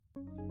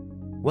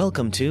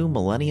Welcome to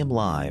Millennium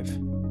Live,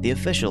 the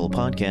official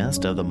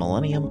podcast of the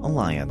Millennium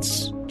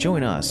Alliance.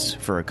 Join us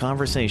for a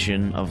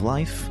conversation of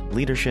life,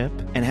 leadership,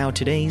 and how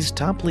today's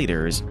top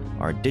leaders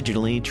are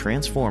digitally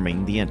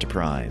transforming the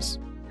enterprise.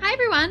 Hi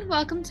everyone,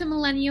 welcome to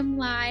Millennium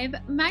Live.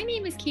 My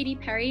name is Katie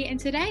Perry, and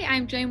today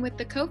I'm joined with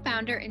the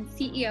co-founder and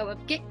CEO of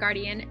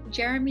GitGuardian,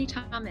 Jeremy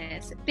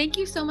Thomas. Thank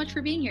you so much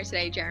for being here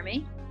today,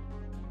 Jeremy.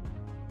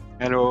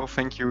 Hello,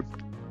 thank you.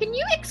 Can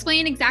you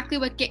explain exactly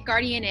what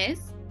GitGuardian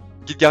is?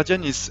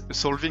 GitGuardian is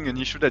solving an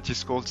issue that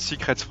is called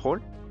secret sprawl,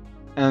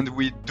 and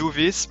we do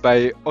this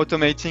by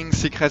automating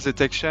secret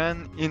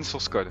detection in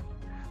source code.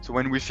 So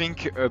when we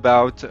think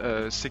about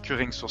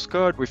securing source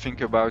code, we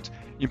think about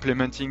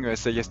implementing a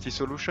SAST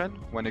solution.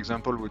 One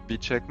example would be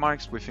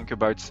checkmarks. We think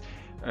about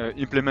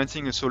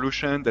implementing a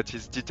solution that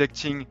is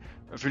detecting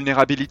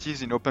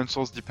vulnerabilities in open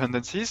source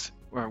dependencies.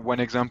 One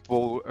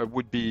example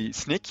would be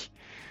Snyk.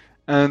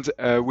 And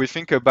we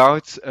think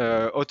about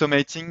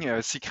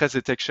automating secret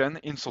detection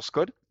in source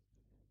code.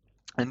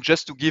 And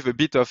just to give a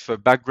bit of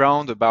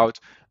background about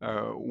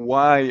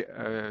why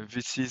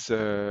this is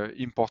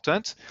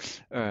important,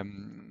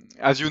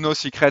 as you know,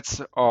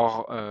 secrets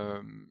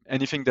are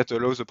anything that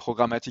allows a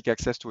programmatic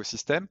access to a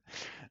system.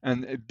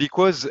 And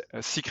because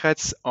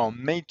secrets are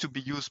made to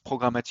be used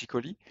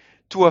programmatically,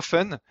 too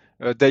often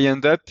they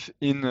end up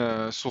in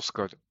source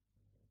code.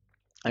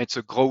 It's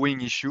a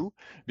growing issue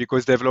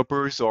because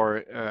developers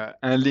are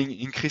handling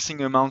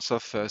increasing amounts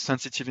of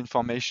sensitive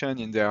information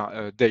in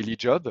their daily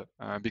job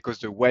because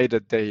the way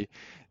that they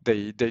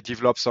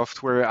develop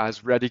software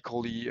has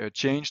radically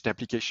changed.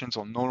 Applications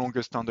are no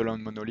longer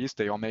standalone monoliths.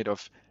 They are made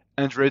of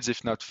hundreds,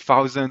 if not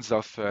thousands,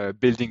 of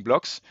building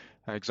blocks.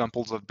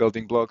 Examples of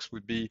building blocks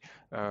would be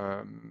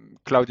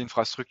cloud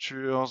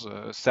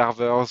infrastructures,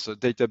 servers,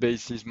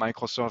 databases,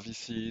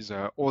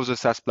 microservices, all the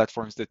SaaS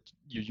platforms that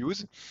you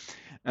use.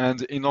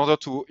 And in order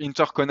to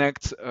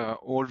interconnect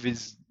all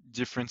these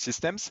different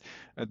systems,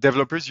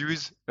 developers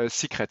use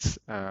secrets,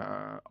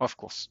 of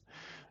course.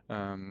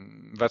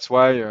 That's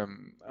why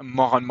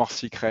more and more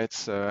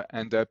secrets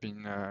end up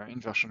in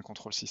version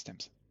control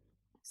systems.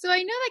 So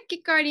I know that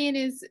GitGuardian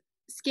is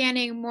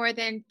scanning more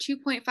than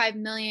 2.5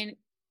 million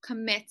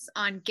commits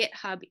on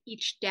GitHub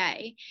each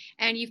day,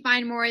 and you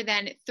find more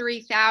than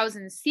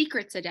 3,000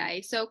 secrets a day.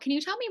 So can you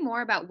tell me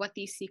more about what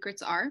these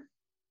secrets are?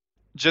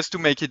 Just to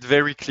make it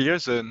very clear,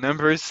 the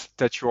numbers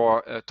that you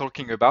are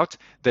talking about,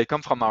 they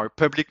come from our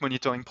public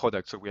monitoring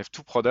product. So we have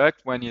two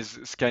products. One is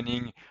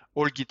scanning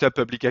all GitHub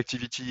public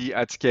activity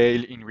at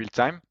scale in real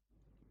time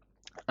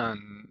and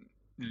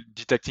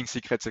detecting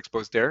secrets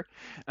exposed there.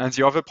 And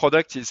the other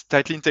product is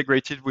tightly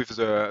integrated with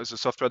the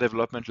software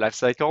development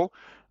lifecycle.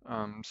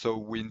 So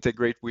we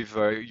integrate with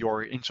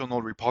your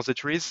internal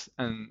repositories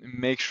and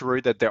make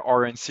sure that there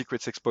aren't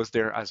secrets exposed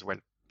there as well.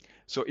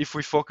 So if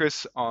we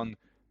focus on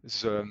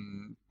the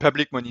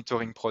public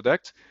monitoring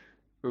product,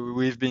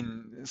 we've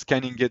been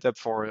scanning GitHub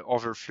for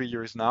over 3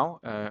 years now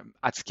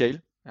at scale.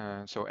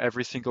 So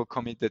every single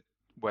commit that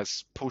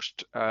was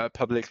pushed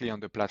publicly on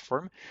the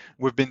platform.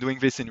 We've been doing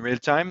this in real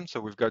time, so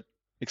we've got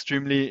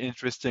extremely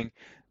interesting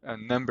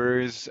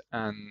numbers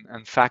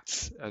and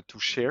facts to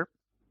share.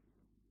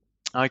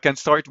 I can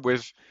start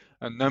with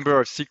a number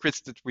of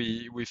secrets that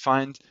we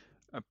find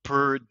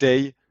per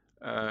day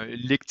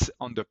leaked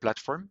on the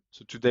platform.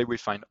 So today we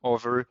find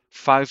over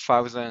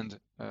 5,000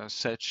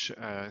 such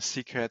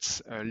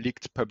secrets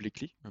leaked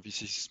publicly.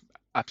 This is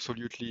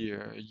absolutely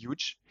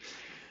huge.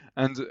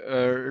 And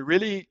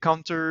really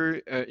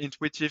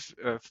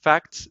counterintuitive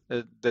fact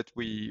that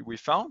we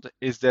found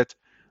is that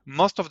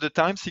most of the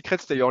time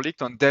secrets, they are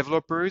leaked on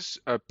developers'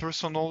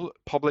 personal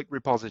public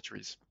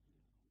repositories.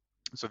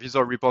 So these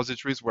are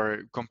repositories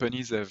where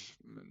companies have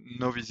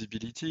no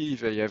visibility.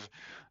 They have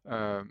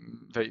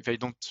they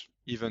don't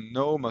even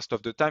know most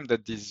of the time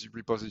that these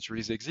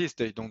repositories exist.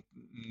 They don't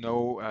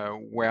know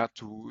where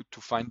to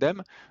find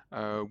them,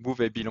 who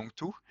they belong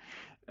to.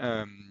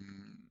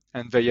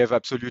 And they have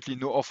absolutely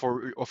no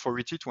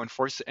authority to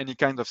enforce any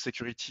kind of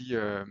security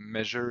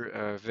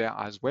measure there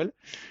as well.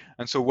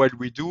 And so what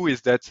we do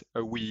is that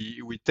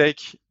we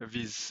take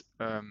these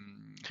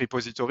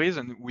repositories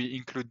and we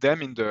include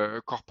them in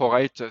the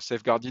corporate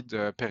safeguarded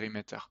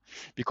perimeter,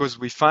 because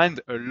we find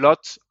a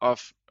lot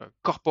of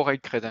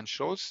corporate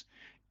credentials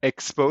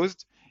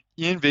exposed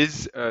in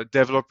these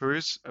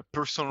developers'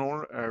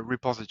 personal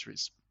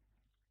repositories.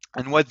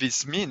 And what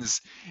this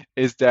means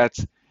is that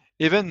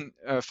even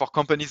for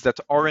companies that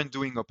aren't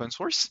doing open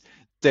source,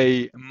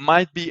 they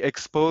might be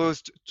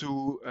exposed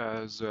to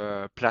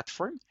the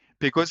platform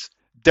because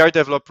their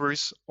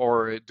developers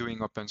are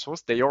doing open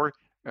source. They are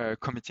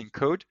committing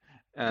code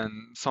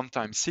and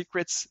sometimes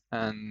secrets,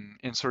 and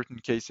in certain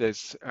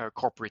cases,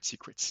 corporate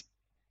secrets.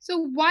 So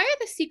why are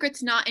the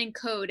secrets not in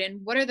code,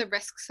 and what are the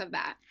risks of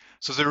that?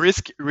 So the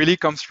risk really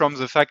comes from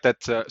the fact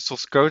that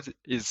source code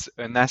is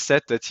an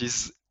asset that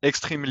is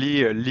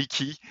extremely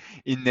leaky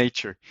in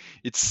nature.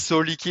 It's so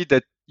leaky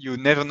that you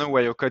never know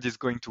where your code is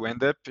going to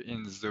end up.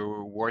 In the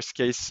worst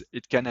case,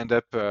 it can end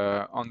up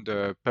on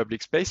the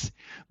public space.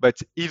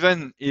 But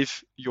even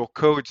if your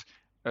code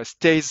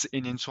stays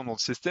in internal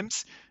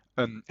systems,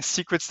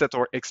 secrets that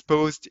are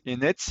exposed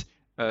in it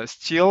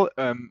still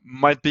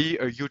might be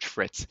a huge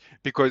threat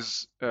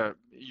because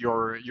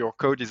your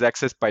code is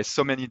accessed by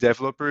so many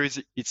developers.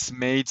 It's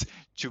made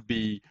to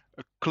be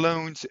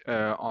cloned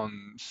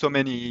on so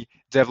many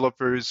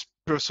developers'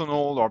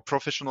 personal or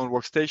professional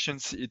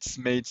workstations. It's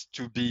made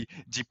to be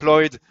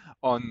deployed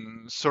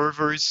on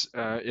servers.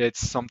 It's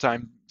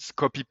sometimes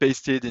copy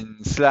pasted in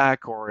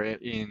Slack or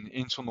in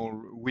internal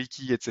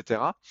wiki,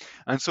 etc.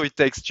 And so it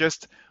takes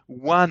just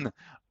one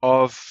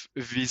of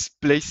these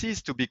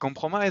places to be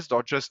compromised,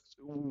 or just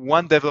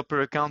one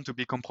developer account to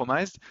be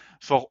compromised,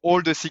 for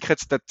all the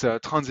secrets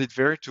that transit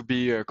there to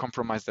be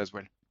compromised as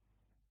well.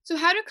 So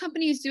how do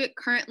companies do it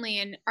currently,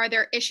 and are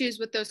there issues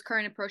with those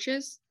current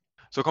approaches?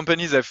 So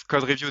companies have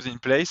code reviews in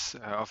place,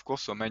 of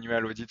course, so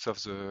manual audits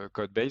of the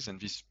code base,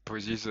 and this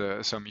poses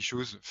some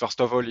issues.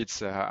 First of all, it's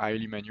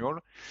highly manual,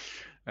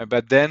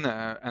 but then,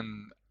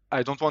 and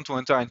I don't want to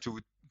enter into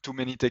too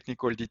many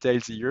technical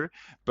details here,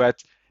 but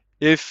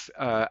if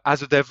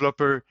as a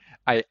developer,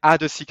 I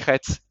add a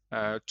secret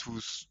to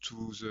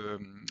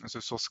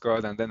the source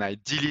code, and then I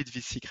delete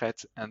this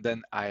secret, and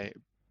then I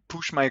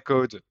push my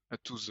code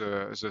to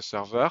the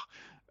server,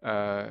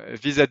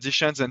 these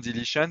additions and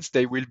deletions,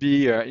 they will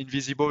be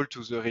invisible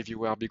to the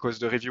reviewer, because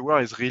the reviewer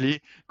is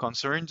really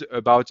concerned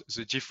about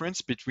the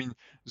difference between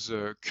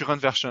the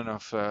current version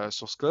of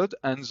source code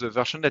and the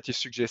version that is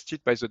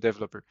suggested by the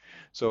developer.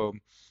 So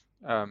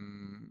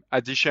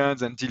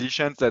additions and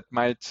deletions that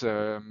might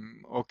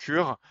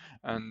occur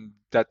and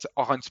that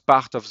aren't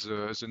part of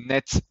the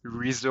net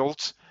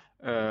result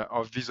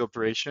of these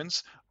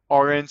operations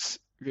aren't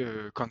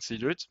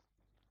considered.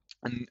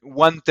 And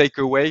one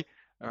takeaway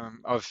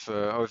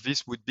of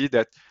this would be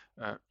that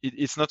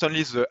it's not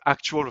only the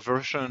actual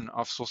version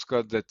of source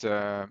code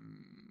that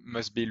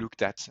must be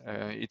looked at,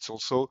 it's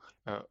also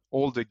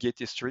all the Git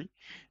history.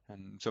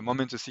 And the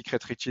moment the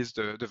secret reaches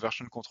the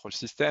version control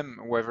system,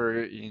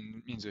 whether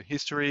in the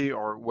history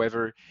or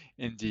whether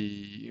in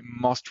the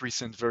most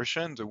recent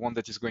version, the one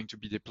that is going to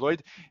be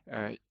deployed,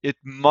 it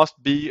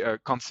must be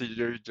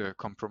considered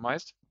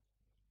compromised.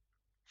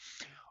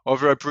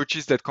 Other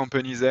approaches that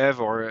companies have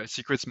are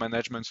secrets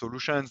management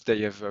solutions.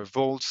 They have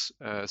vaults,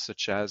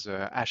 such as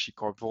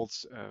HashiCorp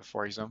vaults,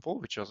 for example,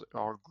 which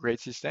are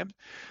great systems.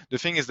 The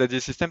thing is that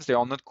these systems, they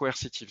are not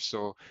coercitive.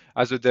 So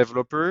as a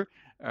developer,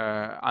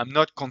 I'm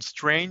not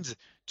constrained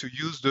to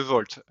use the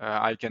vault.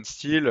 I can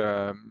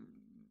still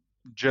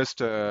just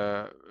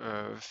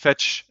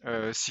fetch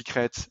a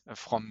secret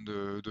from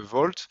the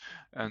vault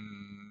and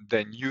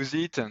then use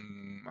it,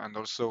 and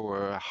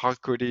also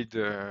hard coded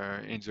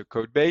in the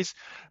code base.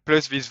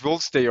 Plus, these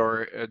vaults, they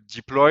are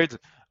deployed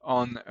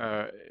on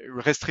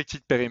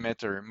restricted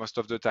perimeter most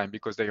of the time,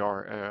 because they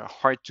are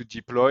hard to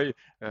deploy,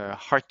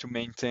 hard to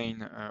maintain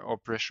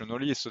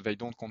operationally, so they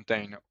don't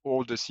contain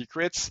all the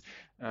secrets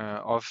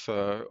of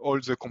all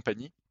the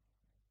company.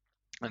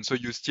 And so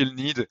you still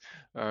need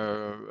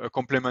a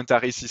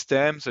complementary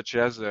system such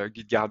as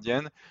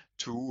GitGuardian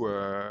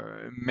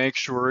to make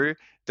sure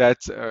that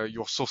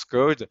your source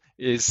code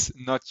is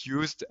not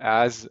used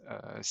as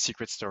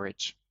secret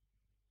storage.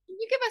 Can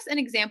you give us an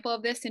example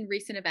of this in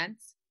recent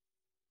events?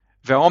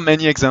 There are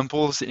many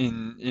examples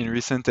in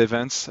recent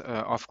events,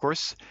 of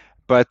course,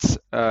 but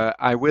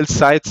I will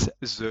cite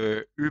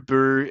the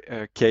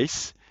Uber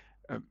case.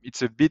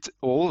 It's a bit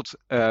old,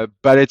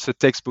 but it's a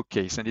textbook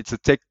case, and it's a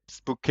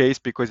textbook case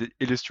because it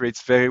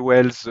illustrates very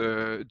well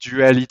the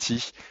duality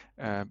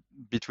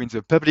between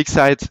the public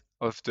side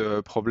of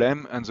the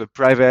problem and the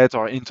private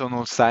or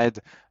internal side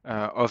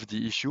of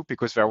the issue,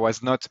 because there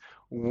was not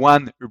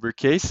one Uber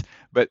case,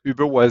 but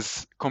Uber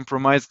was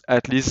compromised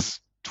at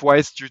least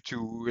twice due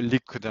to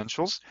leaked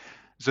credentials.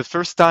 The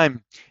first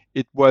time,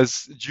 it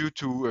was due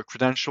to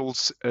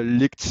credentials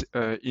leaked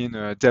in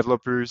a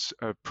developer's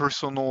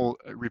personal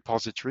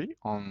repository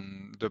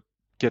on the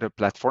GitHub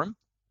platform.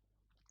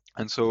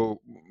 And so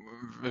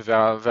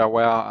there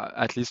were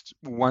at least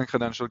one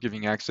credential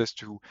giving access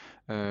to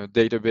a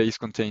database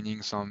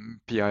containing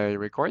some PII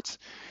records.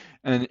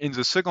 And in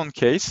the second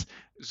case,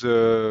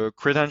 the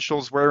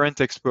credentials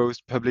weren't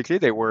exposed publicly.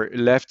 They were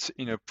left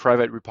in a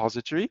private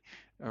repository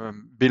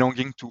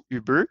belonging to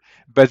Uber.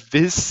 But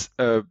this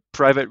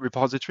private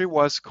repository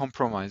was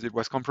compromised. It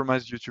was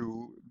compromised due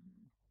to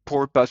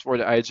poor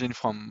password hygiene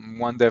from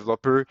one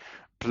developer,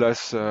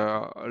 plus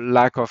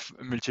lack of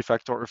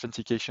multi-factor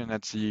authentication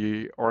at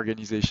the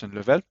organization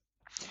level.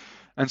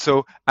 And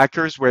so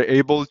hackers were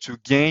able to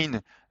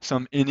gain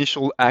some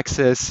initial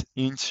access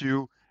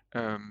into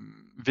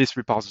this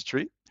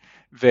repository.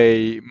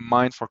 They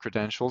mined for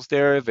credentials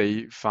there.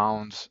 They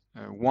found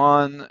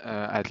one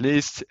at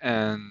least,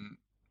 and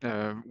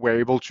were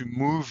able to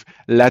move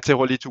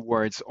laterally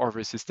towards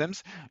other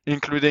systems,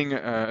 including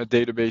a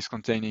database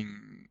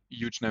containing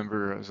huge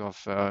numbers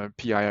of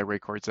PII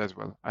records, as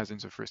well as in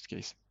the first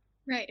case.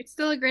 Right. It's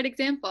still a great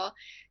example.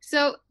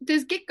 So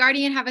does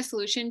GitGuardian have a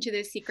solution to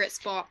this secret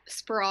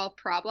sprawl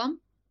problem?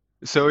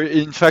 So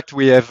in fact,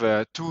 we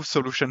have two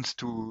solutions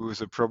to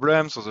the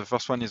problem. So the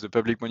first one is the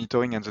public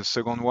monitoring, and the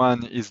second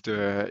one is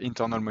the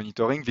internal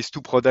monitoring. These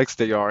two products,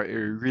 they are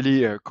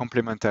really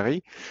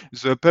complementary.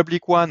 The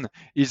public one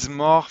is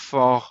more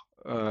for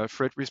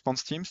threat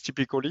response teams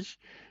typically,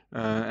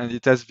 and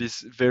it has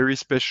this very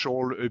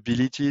special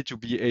ability to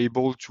be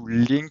able to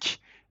link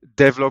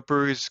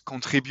developers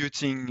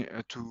contributing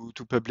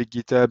to public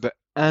GitHub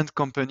and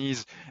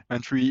companies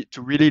and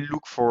to really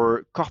look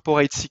for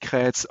corporate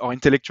secrets or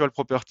intellectual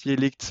property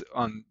leaked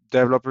on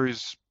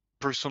developers'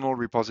 personal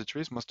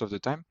repositories most of the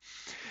time.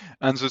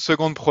 And the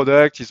second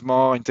product is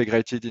more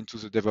integrated into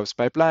the DevOps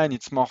pipeline.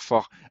 It's more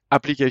for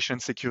application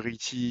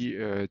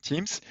security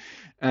teams.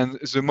 And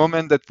the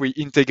moment that we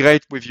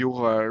integrate with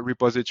your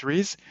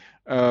repositories,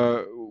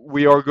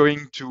 we are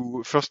going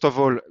to, first of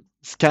all,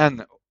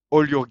 scan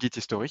all your Git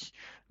history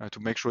to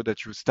make sure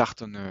that you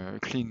start on a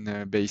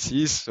clean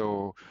basis.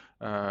 So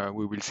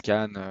we will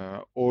scan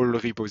all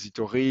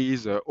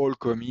repositories, all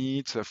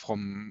commits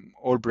from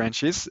all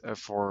branches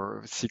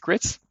for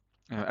secrets.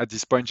 At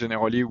this point,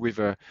 generally, with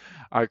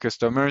our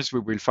customers, we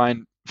will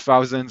find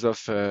thousands of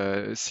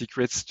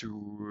secrets to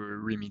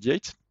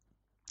remediate.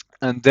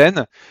 And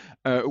then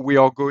we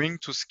are going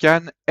to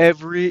scan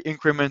every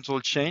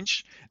incremental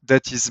change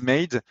that is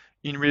made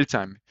in real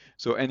time.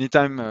 So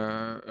anytime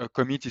a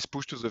commit is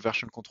pushed to the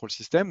version control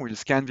system, we'll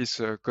scan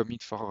this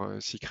commit for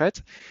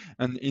secret.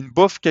 And in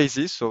both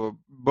cases, so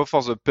both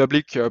for the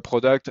public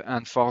product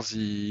and for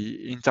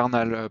the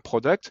internal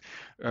product,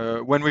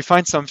 when we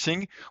find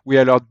something, we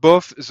alert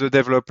both the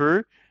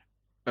developer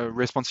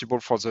responsible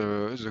for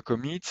the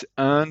commit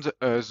and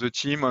the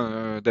team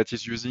that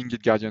is using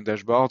GitGuardian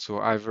dashboard, so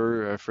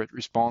either threat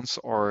response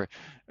or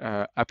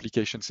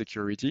application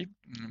security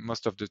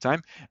most of the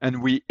time.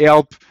 And we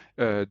help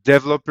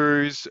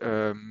developers,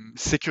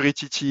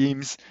 security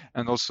teams,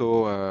 and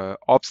also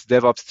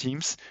DevOps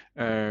teams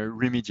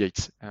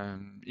remediate,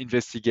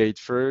 investigate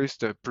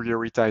first,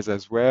 prioritize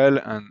as well,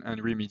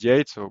 and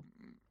remediate. So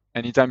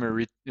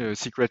anytime a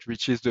secret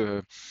reaches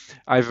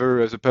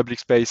either the public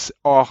space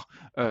or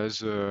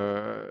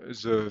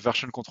the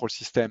version control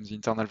system, the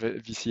internal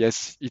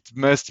VCS, it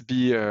must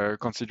be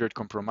considered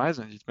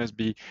compromised and it must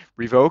be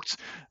revoked.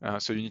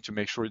 So you need to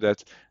make sure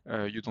that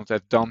you don't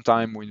have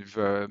downtime with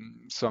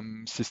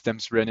some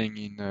systems running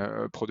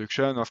in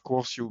production. Of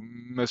course, you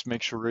must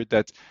make sure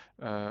that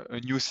a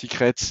new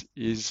secret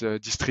is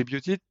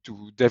distributed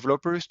to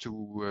developers,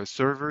 to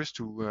servers,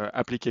 to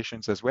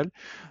applications as well.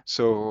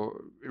 So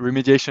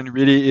remediation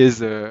really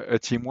is a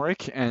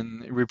teamwork,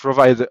 and we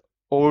provide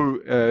all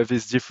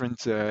these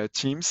different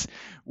teams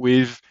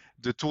with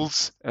the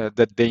tools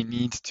that they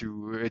need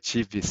to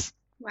achieve this.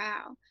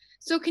 Wow.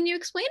 So can you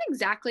explain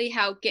exactly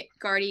how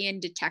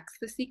GitGuardian detects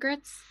the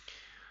secrets?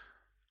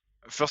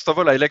 First of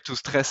all, I like to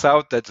stress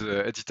out that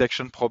the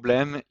detection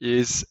problem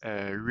is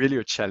really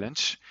a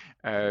challenge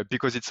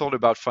because it's all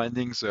about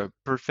finding the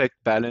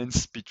perfect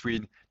balance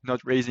between not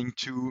raising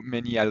too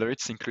many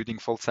alerts, including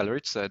false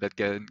alerts that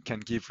can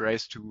give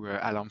rise to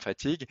alarm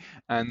fatigue,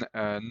 and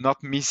not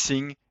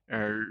missing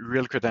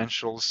real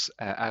credentials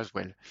as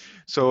well.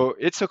 So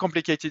it's a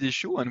complicated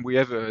issue, and we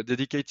have a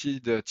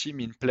dedicated team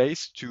in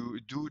place to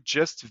do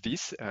just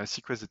this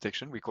secret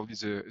detection. We call it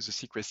the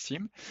secrets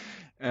team.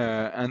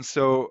 And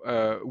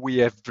so we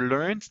have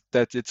learned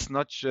that it's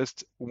not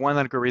just one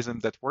algorithm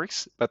that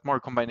works, but more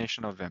a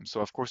combination of them. So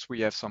of course,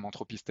 we have some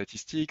entropy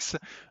statistics.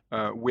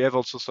 We have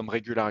also some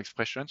regular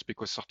expressions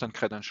because certain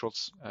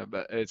credentials,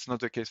 but it's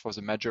not the case for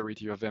the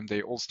majority of them.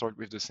 They all start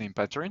with the same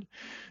pattern.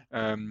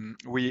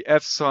 We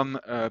have some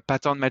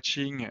pattern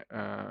matching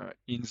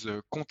in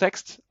the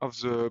context of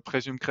the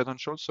presumed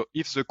credential. So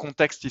if the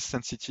context is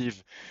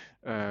sensitive,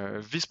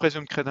 this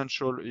presumed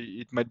credential,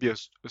 it might be a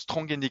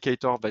strong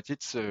indicator that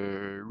it's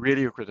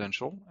really a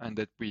credential and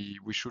that we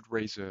should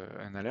raise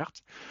an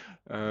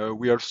alert.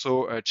 We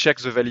also check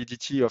the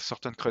validity of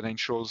certain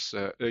credentials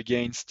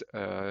against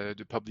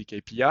the public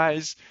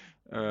APIs.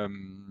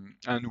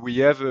 And we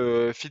have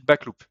a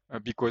feedback loop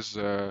because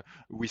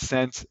we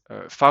send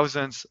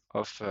thousands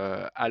of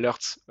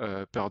alerts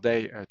per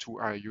day to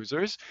our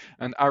users,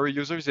 and our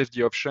users have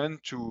the option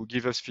to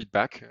give us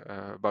feedback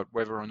about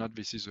whether or not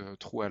this is a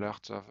true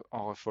alert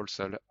or a false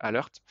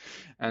alert,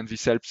 and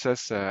this helps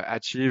us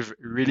achieve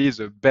really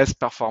the best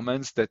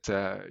performance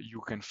that you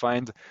can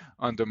find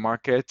on the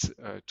market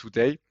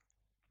today.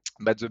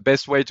 But the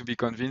best way to be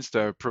convinced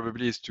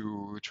probably is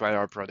to try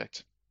our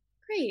product.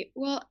 Great.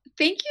 Well,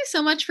 thank you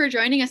so much for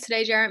joining us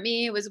today,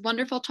 Jeremy. It was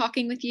wonderful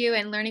talking with you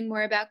and learning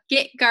more about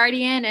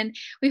GitGuardian, and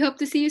we hope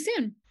to see you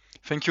soon.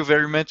 Thank you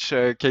very much,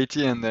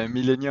 Katie and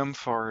Millennium,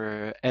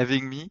 for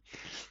having me.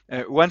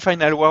 One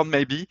final word,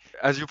 maybe.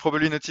 As you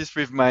probably noticed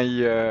with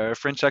my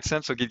French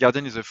accent, so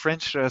GitGuardian is a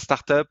French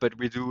startup, but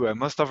we do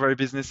most of our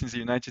business in the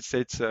United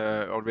States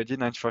already.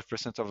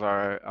 95% of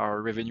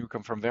our revenue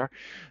come from there.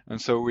 And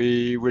so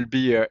we will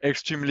be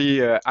extremely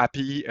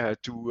happy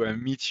to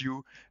meet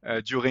you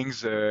during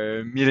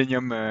the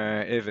Millennium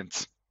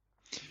event.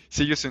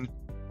 See you soon.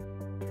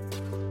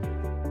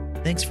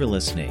 Thanks for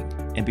listening,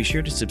 and be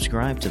sure to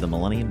subscribe to the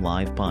Millennium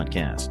Live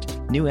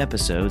podcast. New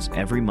episodes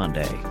every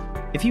Monday.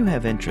 If you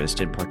have interest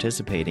in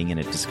participating in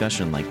a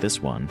discussion like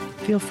this one,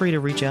 feel free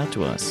to reach out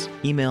to us.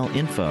 Email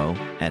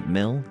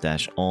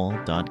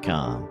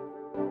info@mill-all.com.